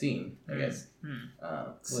that I had seen, I guess,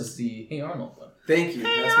 was the Hey Arnold one. Thank you.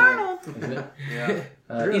 That's Arnold. Isn't it? Yeah.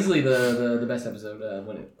 Easily the best episode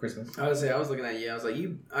when it Christmas. I was looking at you. I was like,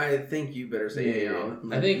 I think you better say Hey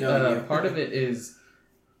Arnold. I think part of it is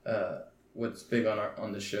what's big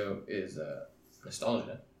on the show is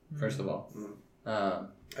nostalgia. First of all, I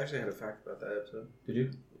actually had a fact about that episode. Did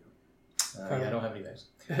you? I don't have any guys.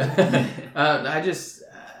 I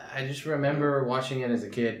just remember watching it as a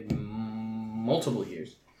kid multiple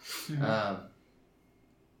years.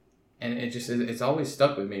 And it's always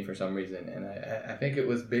stuck with me for some reason. And I think it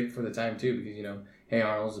was big for the time too, because, Hey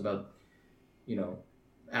Arnold's about,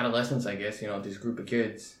 adolescence, I guess, this group of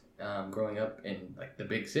kids growing up in like the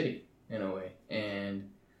big city in a way. And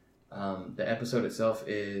the episode itself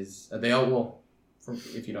is,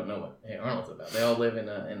 if you don't know what Hey Arnold's about, they all live in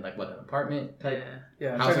an apartment type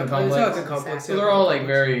housing complex. So they're all like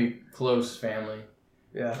very close family.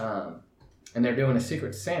 Yeah. And they're doing a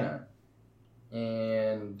Secret Santa,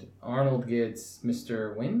 and Arnold gets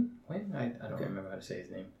Mr. Wynn. I don't remember how to say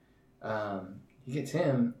his name. He gets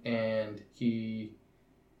him, and he,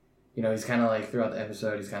 he's kind of like throughout the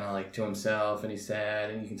episode, he's kind of like to himself, and he's sad,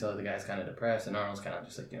 and you can tell the guy's kind of depressed, and Arnold's kind of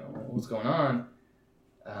just like, what's going on?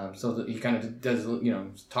 So he kind of does,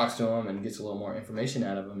 talks to him and gets a little more information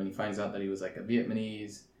out of him, and he finds out that he was like a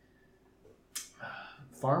Vietnamese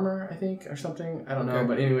farmer, I think, or something. I don't know,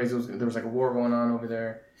 but anyways, there was like a war going on over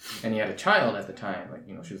there, and he had a child at the time, like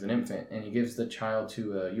she was an infant, and he gives the child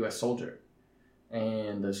to a U.S. soldier,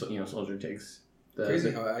 and the soldier takes the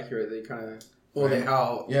crazy how accurate they kind of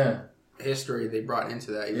history they brought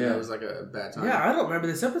into that. Even though it was like a bad time. Yeah, I don't remember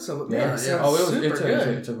this episode. But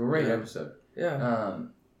It's a great episode. Yeah.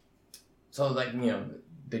 So like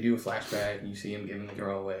they do a flashback, and you see him giving the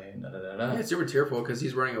girl away. Yeah, it's super tearful because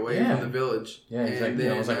he's running away from the village. Yeah, he's like,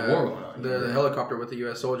 it was like a war going on. The helicopter with the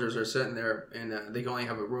U.S. soldiers are sitting there, and they can only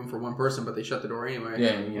have a room for one person, but they shut the door anyway.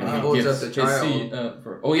 Yeah, and he holds up the child.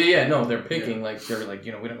 No, they're picking they're like,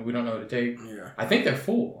 we don't know who to take. Yeah. I think they're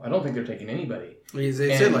full. I don't think they're taking anybody. He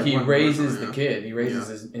raises the kid. He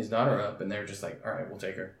raises his daughter up, and they're just like, all right, we'll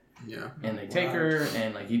take her. Yeah. And they take her,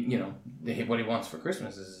 and like what he wants for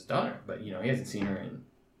Christmas is his daughter, but he hasn't seen her in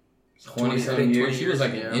 20-some years. She was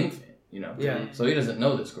like an infant, Yeah. So he doesn't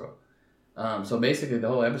know this girl. So basically, the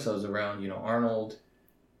whole episode is around Arnold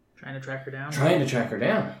trying to track her down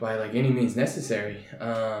by like any means necessary.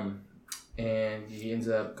 And he ends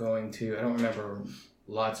up going to, I don't remember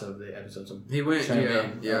lots of the episodes. He went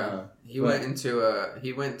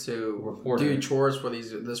to do chores for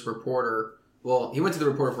this reporter. Well, he went to the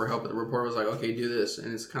reporter for help, but the reporter was like, "Okay, do this,"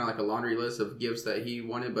 and it's kind of like a laundry list of gifts that he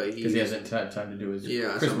wanted, but because he hasn't had time to do his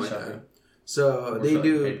Christmas shopping. That. So they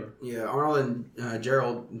do, paper. Arnold and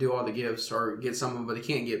Gerald do all the gifts or get some of them, but they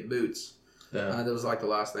can't get boots. That was like the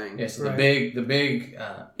last thing. Yeah, so the big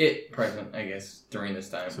it present, I guess, during this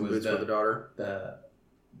time some was boots for the daughter, the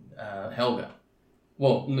Helga.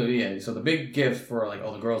 Well, no, yeah. So the big gift for like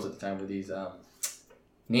all the girls at the time were these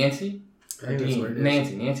Nancy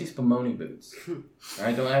Spumoni boots. All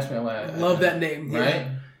right, don't ask me why. I love that name. Right?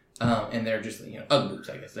 And they're just Ugg boots,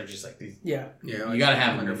 I guess. They're just like these. Yeah. You gotta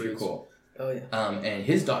have them if you're cool. Oh yeah. And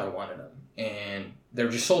his daughter wanted them, and they're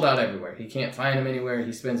just sold out everywhere. He can't find them anywhere.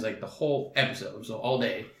 He spends like the whole episode, so all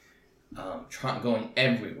day, going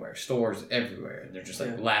everywhere, stores everywhere. And they're just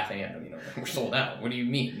like laughing at him. We're sold out. What do you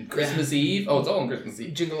mean? Christmas Eve? Oh, it's all on Christmas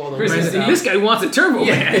Eve. Jingle all the Christmas Eve. This guy wants a turbo.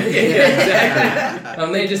 Yeah,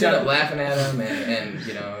 exactly. They just end up laughing at him,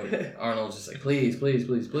 and Arnold's just like, please, please,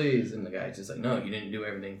 please, please, and the guy's just like, no, you didn't do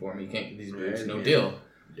everything for me. You can't get these boots. No deal.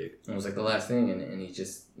 And it was like the last thing, and he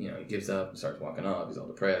just, he gives up and starts walking off. He's all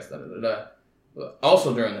depressed. But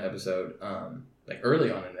also during the episode, like early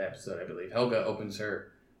on in the episode, I believe Helga opens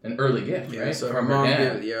her an early gift, right? So her mom gave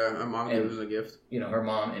them a gift. You know, her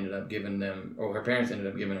mom ended up giving them, or her parents ended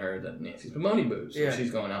up giving her the Nancy Spumoni boots. So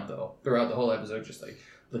she's going out throughout the whole episode, just like,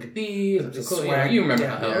 look at these. I'm so cool. You remember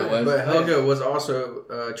how Helga was. But Helga was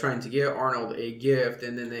also trying to get Arnold a gift,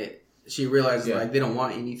 and then she realized like they don't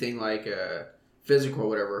want anything like physical or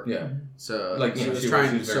whatever. Yeah. So like she was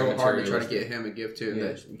trying so hard to try to get him a gift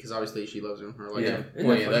too, because obviously she loves him or likes him.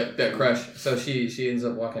 Well, that crush. So she ends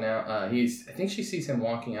up walking out. I think she sees him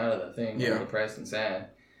walking out of the thing, depressed and sad.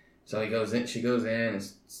 So he goes in. She goes in and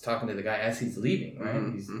is talking to the guy as he's leaving.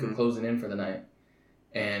 Right, he's closing in for the night.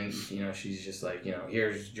 And, you know, she's just like, you know,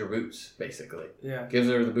 here's your boots, basically. Yeah. Gives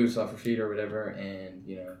her the boots off her feet or whatever. And,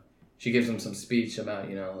 you know, she gives him some speech about,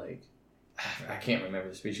 you know, like, I can't remember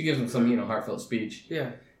the speech. She gives him some, you know, heartfelt speech.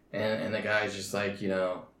 Yeah. And the guy's just like, you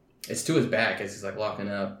know, it's to his back as he's like locking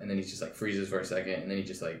up. And then he just like freezes for a second. And then he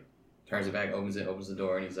just like turns it back, opens the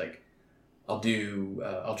door. And he's like, I'll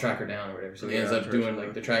track her down or whatever. So he ends up doing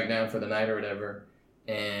like the track down for the night or whatever.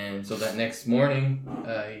 And so that next morning,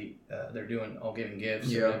 they're all giving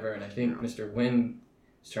gifts or whatever, and I think Mr. Wynn's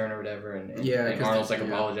turn or whatever, and Arnold's like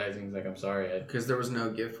apologizing. He's like, "I'm sorry," because there was no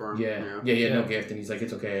gift for him. He had no gift, and he's like,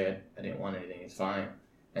 "It's okay, I didn't want anything. It's fine."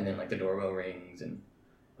 And then like the doorbell rings, and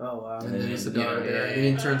oh wow! And then he's the daughter there, and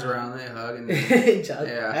he turns around, they hug, and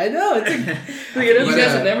I know. You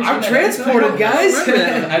guys have never. I'm transported, guys.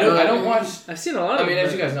 I don't watch. I've seen a lot. I mean,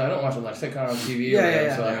 as you guys know, I don't watch a lot of sitcom on TV.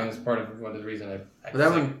 So I mean, it's part of one of the reasons I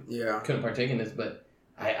couldn't partake in this, but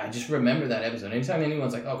I just remember that episode. Anytime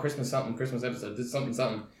anyone's like, "Oh, Christmas episode, this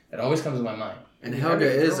something," it always comes to my mind. And Helga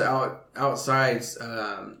is outside,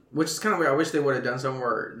 which is kind of weird. I wish they would have done something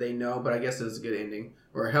where they know, but I guess it's a good ending.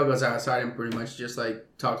 Where Helga's outside and pretty much just like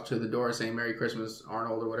talks to the door saying "Merry Christmas,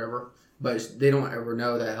 Arnold" or whatever. But they don't ever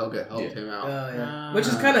know that Helga helped him out. Which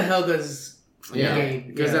is kind of Helga's game.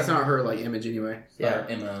 Because that's not her like image anyway. Yeah.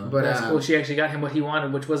 But that's cool. She actually got him what he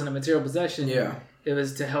wanted, which wasn't a material possession. Yeah. It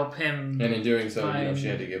was to help him. And in doing so, you know, she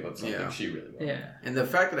had to give up something she really wanted. Yeah. And the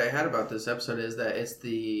fact that I had about this episode is that it's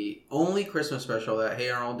the only Christmas special that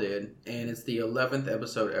Hey Arnold did, and it's the 11th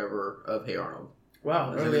episode ever of Hey Arnold.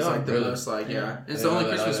 Wow, it's like the most it's the only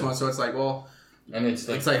Christmas one, so it's like, well, and it's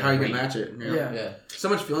like how you can match it. Yeah. So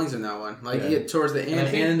much feelings in that one. Like towards the end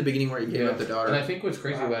and in the beginning where you gave up the daughter. And I think what's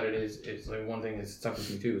crazy about it is like one thing that stuck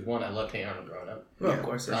with me too is one, I loved Hey Arnold growing up. Well, of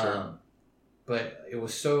course, for sure. But it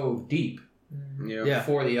was so deep.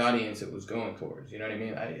 For the audience it was going towards. You know what I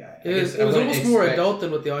mean? It was almost more adult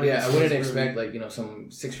than what the audience. Yeah, I wouldn't expect like, you know, some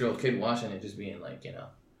 6-year-old kid watching it just being like, you know,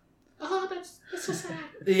 oh, that's so sad.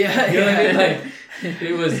 You know what I mean? Like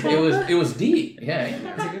it was deep. Yeah,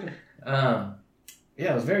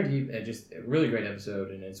 it was very deep. Just a really great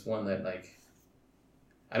episode, and it's one that like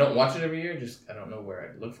I don't watch it every year. Just I don't know where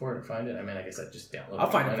I'd look for it or find it. I mean, I guess I'd just download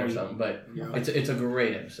it or something. But it's a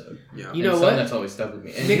great episode. Yeah, you know what? That's always stuck with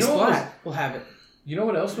me. And Nick Splat will have it. You know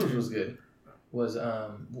what else was good? Was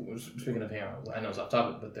speaking of I know it's off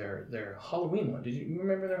topic, but their Halloween one. Did you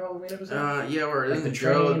remember their Halloween episode? Where like the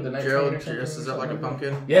Gerald dresses up like a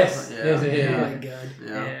pumpkin. Yes. Oh my god.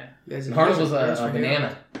 Yeah. Arnold was a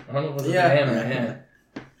banana. Arnold was a banana.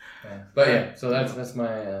 But so that's my.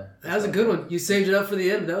 That was a good one. You saved it up for the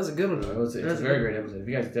end. That was a good one. It's a very great episode. If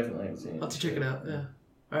you guys definitely haven't seen it, I'll have to check it out. Yeah.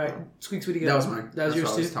 All right, Squeak Sweetie. That was mine. That was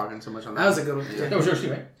yours too. I was talking so much on that. That was a good one. Yeah. That was yours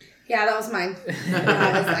too, right? Yeah, that was mine.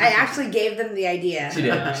 I actually gave them the idea. She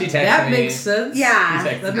did. She texted that me. Makes sense. Yeah,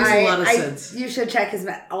 that makes a lot of sense. You should check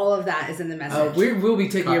all of that is in the message. We'll be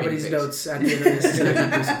taking everybody's notes at the end of this. So we can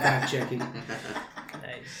do some fact checking.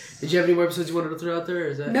 Nice. Did you have any more episodes you wanted to throw out there? Or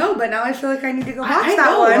is that no? But now I feel like I need to go watch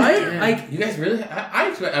that one. Right? Yeah. Like you guys really? I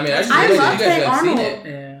love Hey Arnold.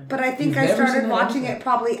 Yeah. But I think I started watching it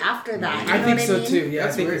probably after that. I think so too. Yeah,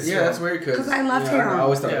 that's weird. Yeah, that's weird because I loved Hey Arnold. I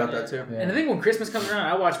always thought about that too. Yeah. And I think when Christmas comes around,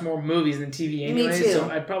 I watch more movies than TV anyway. Me too. So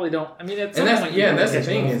I probably don't. I mean, that's the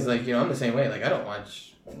thing is like I'm the same way. Like I don't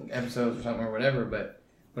watch episodes or something or whatever, but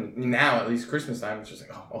now at least Christmas time, it's just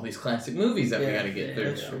like all these classic movies that we got to get through.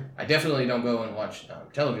 That's true. I definitely don't go and watch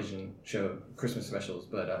television show Christmas specials,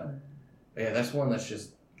 but that's one that's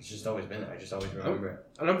just. It's just always been there. I just always remember it.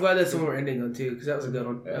 And I'm glad that's the one we're ending on too, because that was a good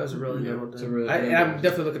one. That was a really good one. It's a really good one. I'm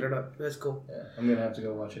definitely looking it up. That's cool. Yeah, I'm gonna have to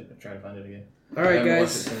go watch it and try to find it again. All right, guys.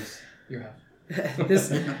 Watched it since your house.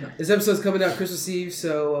 This episode's coming out Christmas Eve,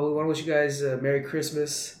 so we want to wish you guys a Merry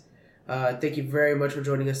Christmas. Thank you very much for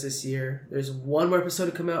joining us this year. There's one more episode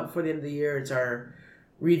to come out before the end of the year. It's our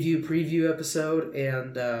preview episode,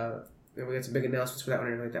 and we got some big announcements for that one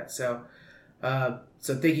and everything like that.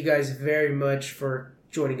 So thank you guys very much for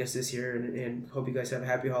joining us this year, and hope you guys have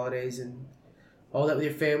happy holidays and all that with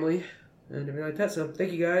your family and everything like that. So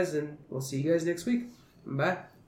thank you guys, and we'll see you guys next week. Bye.